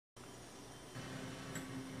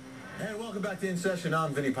Welcome back to InSession.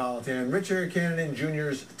 I'm Vinnie Politan. Richard Kananen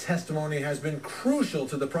Jr.'s testimony has been crucial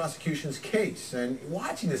to the prosecution's case. And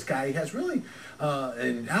watching this guy, he has really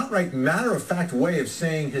an outright matter-of-fact way of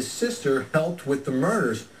saying his sister helped with the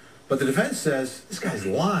murders. But the defense says this guy's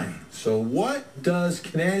lying. So what does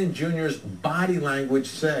Kananen Jr.'s body language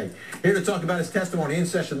say? Here to talk about his testimony,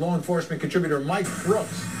 InSession law enforcement contributor Mike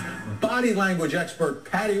Brooks, body language expert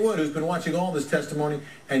Patti Wood, who's been watching all this testimony,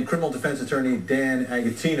 and criminal defense attorney Dan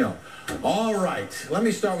Agatino. All right, let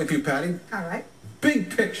me start with you, Patti. All right.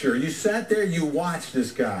 Big picture. You sat there, you watched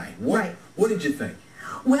this guy. What did you think?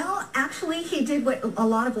 Well, actually, he did what a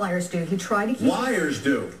lot of liars do. He tried to keep... Liars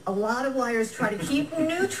do. A lot of liars try to keep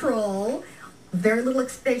neutral. Very little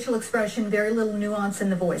facial expression, very little nuance in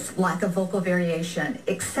the voice, lack of vocal variation,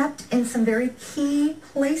 except in some very key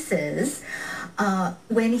places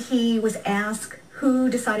when he was asked who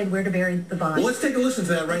decided where to bury the body. Well, let's take a listen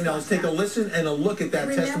to that right now. Let's take a listen and a look at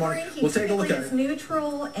that testimony. We'll take a look at it. It's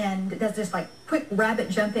neutral and does this like quick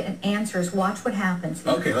rabbit jump in and answers. Watch what happens.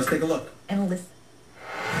 Okay, let's take a look. And listen.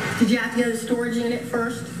 Did you have to go to the storage unit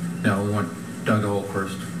first? No, we dug a hole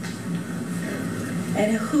first.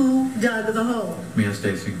 And who dug the hole? Me and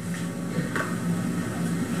Stacy.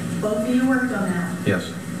 Both of you worked on that?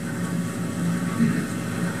 Yes.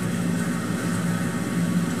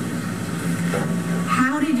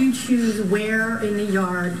 How did you choose where in the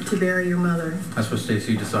yard to bury your mother? That's what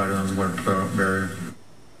Stacy decided on, where to bury her.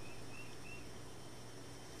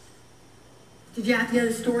 Did you have to go to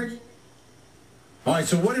the storage? All right,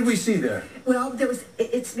 so what did we see there? Well,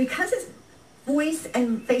 it's because his voice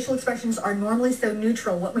and facial expressions are normally so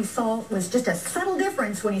neutral. What we saw was just a subtle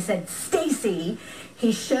difference when he said Stacy.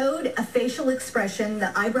 He showed a facial expression,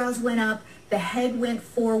 the eyebrows went up, the head went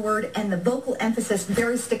forward, and the vocal emphasis,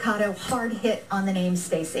 very staccato, hard hit on the name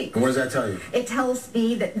Stacy. And what does that tell you? It tells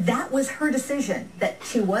me that that was her decision, that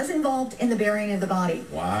she was involved in the burying of the body.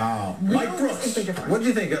 Wow. Real Mike Brooks, different. what do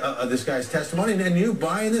you think of this guy's testimony? And you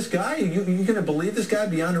buying this guy? You going to believe this guy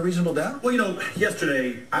beyond a reasonable doubt? Well, you know,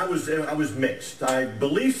 yesterday I was mixed. I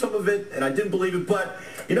believed some of it and I didn't believe it, but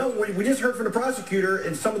you know, we just heard from the prosecutor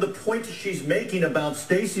and some of the points she's making about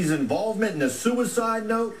Stacy's involvement in a suicide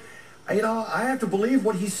note. You know, I have to believe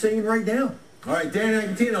what he's saying right now. All right, Dan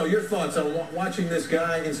Agatino, your thoughts on watching this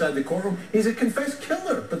guy inside the courtroom? He's a confessed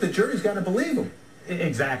killer, but the jury's got to believe him.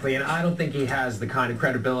 Exactly, and I don't think he has the kind of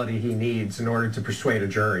credibility he needs in order to persuade a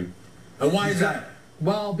jury. And why is that?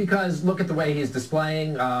 Well, because look at the way he's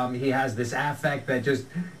displaying. He has this affect that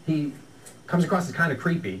he comes across as kind of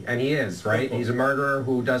creepy, and he is, right? He's a murderer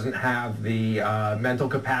who doesn't have the mental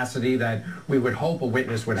capacity that we would hope a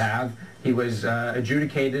witness would have. He was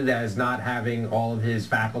adjudicated as not having all of his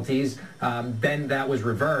faculties. Then that was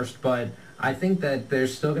reversed, but I think that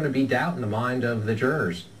there's still going to be doubt in the mind of the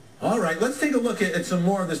jurors. All right, let's take a look at some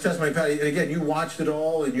more of this testimony, Patti. And again, you watched it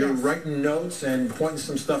all, and you're writing notes and pointing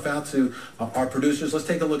some stuff out to our producers. Let's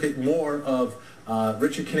take a look at more of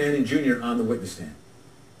Richard Kananen Jr. on the witness stand.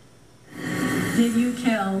 Did you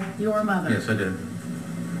kill your mother? Yes, I did.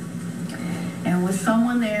 And was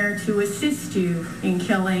someone there to assist you in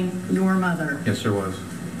killing your mother? Yes, there was.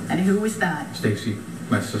 And who was that? Stacy,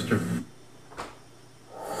 my sister.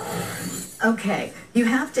 Okay, you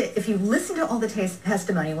have to, if you listen to all the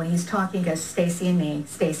testimony, when he's talking, he goes, Stacy and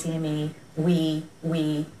me, we.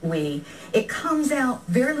 It comes out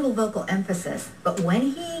very little vocal emphasis, but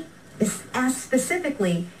when he is asked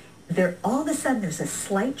specifically, all of a sudden there's a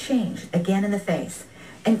slight change, again in the face.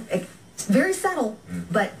 And it's very subtle,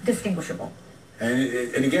 but distinguishable.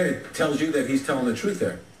 And again, it tells you that he's telling the truth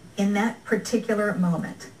there. In that particular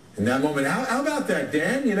moment. In that moment. How about that,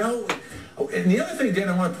 Dan? You know, and the other thing, Dan,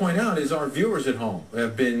 I want to point out is our viewers at home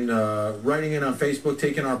have been writing in on Facebook,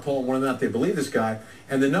 taking our poll, whether or not they believe this guy,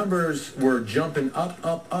 and the numbers were jumping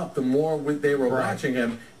up the more they were watching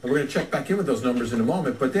him. And we're going to check back in with those numbers in a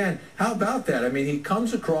moment. But Dan, how about that? I mean, he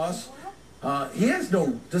comes across, does he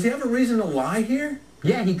have a reason to lie here?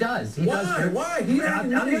 Yeah, he does. Why? Why? I'm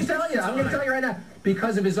going to tell you right now.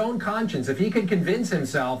 Because of his own conscience. If he can convince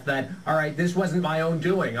himself that, all right, this wasn't my own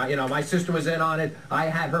doing. You know, my sister was in on it. I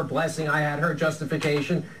had her blessing. I had her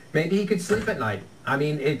justification. Maybe he could sleep at night. I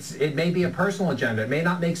mean, it may be a personal agenda. It may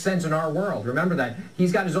not make sense in our world. Remember that.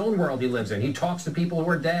 He's got his own world he lives in. He talks to people who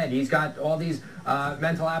are dead. He's got all these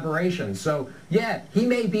mental aberrations. So, yeah, he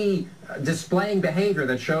may be displaying behavior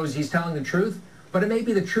that shows he's telling the truth, but it may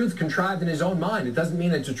be the truth contrived in his own mind. It doesn't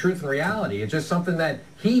mean it's a truth in reality. It's just something that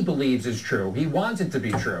he believes is true. He wants it to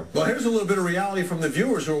be true. Well, here's a little bit of reality from the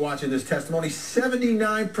viewers who are watching this testimony.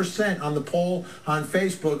 79% on the poll on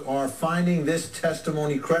Facebook are finding this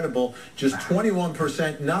testimony credible. Just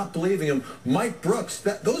 21% not believing him. Mike Brooks,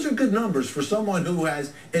 those are good numbers for someone who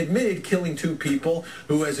has admitted killing 2 people,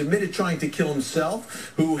 who has admitted trying to kill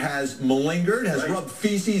himself, who has malingered, has rubbed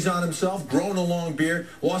feces on himself, grown a long beard,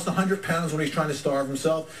 lost 100 pounds when he's trying to starve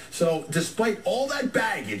himself. So despite all that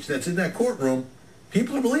baggage that's in that courtroom,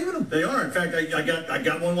 people are believing him. They are. In fact, I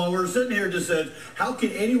got one while we were sitting here that said, how can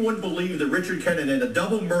anyone believe that Richard Kananen, a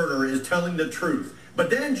double murderer, is telling the truth? But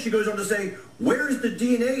then she goes on to say, where is the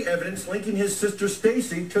DNA evidence linking his sister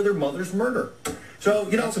Stacy to their mother's murder? So,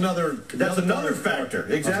 you know, that's another factor.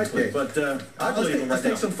 Exactly. But I believe him right Let's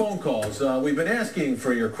take some phone calls. We've been asking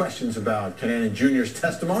for your questions about Kananen Jr.'s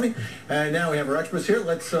testimony, and now we have our experts here.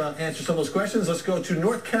 Let's answer some of those questions. Let's go to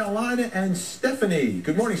North Carolina and Stephanie.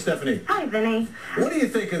 Good morning, Stephanie. Hi, Vinny. What do you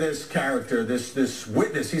think of this character, this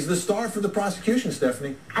witness? He's the star for the prosecution,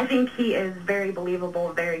 Stephanie. I think he is very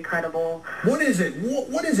believable, very credible. What is it?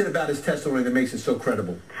 What is it about his testimony that makes it so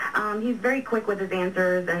credible? He's very quick with his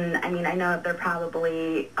answers, and I mean, I know they're probably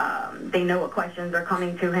they know what questions are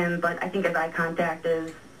coming to him, but I think his eye contact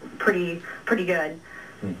is pretty good.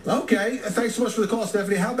 Okay, thanks so much for the call,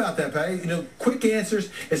 Stephanie. How about that, Patty? You know, quick answers.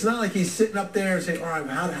 It's not like he's sitting up there and saying, all right,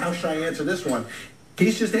 how should I answer this one?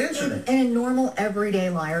 He's just answering it. And a normal, everyday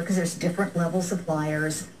liar, because there's different levels of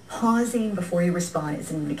liars, pausing before you respond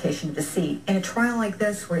is an indication of deceit. In a trial like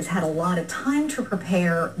this, where he's had a lot of time to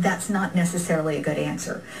prepare, that's not necessarily a good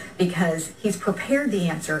answer, because he's prepared the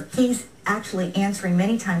answer. He's actually answering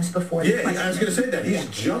many times before the question. Yeah, I was going to say that. He's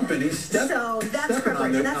jumping. He's stepping. So that's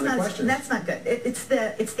preparation. That's not good. It's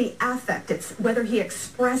the affect. It's whether he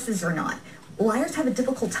expresses or not. Liars have a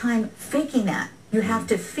difficult time faking that. You have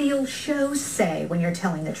to feel, show, say when you're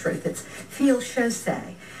telling the truth. It's feel, show,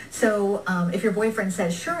 say. So if your boyfriend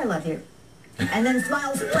says, sure, I love you, and then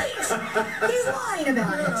smiles, please, he's lying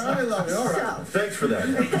about it. I love it. All right. So. Thanks for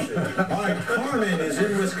that. All right, Carmen is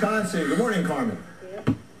in Wisconsin. Good morning, Carmen.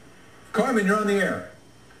 Carmen, you're on the air.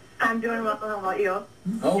 I'm doing well. How about you?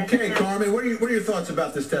 Okay, Carmen, what are your thoughts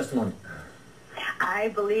about this testimony? I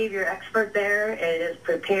believe your expert there is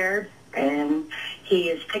prepared, and he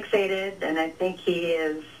is fixated, and I think he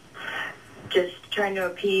is just trying to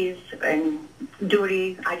appease and do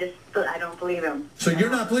what I don't believe him. So you're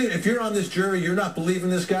not believing, if you're on this jury, you're not believing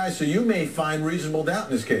this guy, so you may find reasonable doubt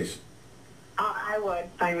in this case. I would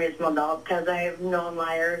find reasonable doubt, because I have known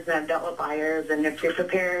liars and I've dealt with liars, and if you're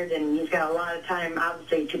prepared, and he's got a lot of time,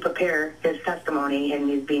 obviously, to prepare his testimony, and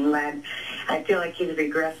he's being led, I feel like he's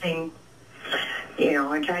regressing, you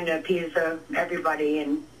know, and trying to appease everybody,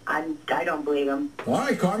 and I don't believe him. All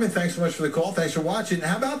right, Carmen, thanks so much for the call. Thanks for watching.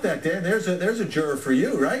 How about that, Dan? There's a juror for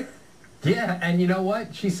you, right? Yeah, and you know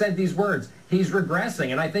what? She said these words. He's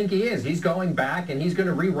regressing, and I think he is. He's going back, and he's going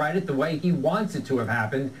to rewrite it the way he wants it to have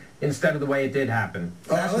happened instead of the way it did happen.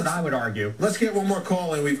 That's what I would argue. Let's get one more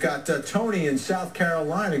call in. We've got Tony in South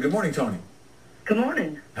Carolina. Good morning, Tony. Good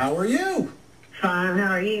morning. How are you? Fine.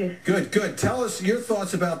 How are you? Good, good. Tell us your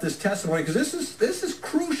thoughts about this testimony, because this is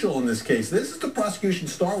crucial in this case. This is the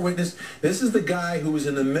prosecution's star witness. This is the guy who was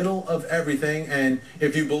in the middle of everything, and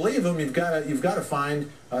if you believe him, you've got to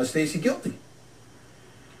find Stacy guilty.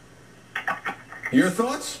 Your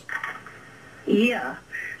thoughts? Yeah.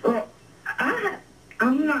 Well,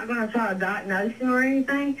 I'm not going to try to diagnose him or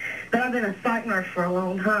anything, but I've been a psych nurse for a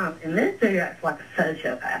long time, and this dude acts like a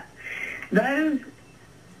sociopath.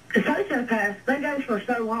 The sociopaths, they go for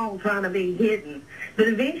so long trying to be hidden, but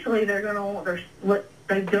eventually they're going to want what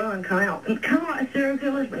they've done come out. And kind of like serial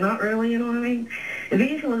killers, but not really, you know what I mean?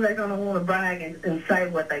 Eventually they're going to want to brag and say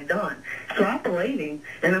what they've done. So I believe him,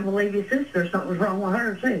 and I believe his sister, something's wrong with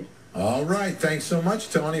her, too. All right. Thanks so much,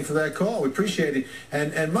 Tony, for that call. We appreciate it.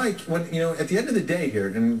 And Mike, when at the end of the day here,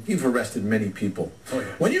 and you've arrested many people. Oh, yeah.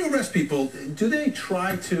 When you arrest people, do they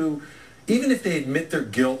try to, even if they admit their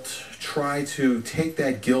guilt, try to take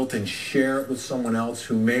that guilt and share it with someone else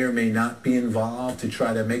who may or may not be involved to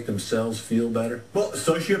try to make themselves feel better? Well,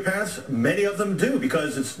 sociopaths, many of them do,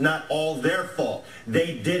 because it's not all their fault.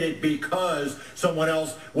 They did it because someone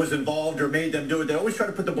else was involved or made them do it. They always try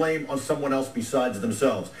to put the blame on someone else besides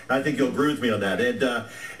themselves. And I think you'll agree with me on that.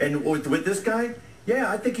 And with this guy,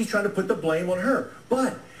 yeah, I think he's trying to put the blame on her.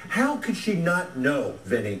 But how could she not know,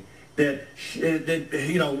 Vinny, that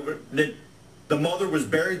the mother was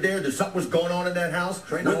buried there, that something was going on in that house?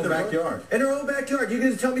 Right in her own backyard. In her own backyard. You're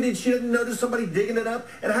going to tell me that she didn't notice somebody digging it up?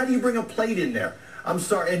 And how do you bring a plate in there? I'm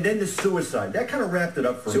sorry. And then the suicide. That kind of wrapped it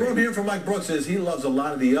up for me. So what I'm hearing from Mike Brooks is he loves a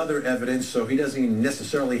lot of the other evidence, so he doesn't even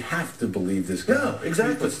necessarily have to believe this guy. No,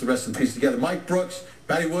 exactly. He puts the rest of the piece together. Mike Brooks,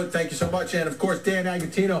 Patti Wood, thank you so much. And, of course, Dan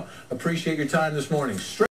Agatino, appreciate your time this morning.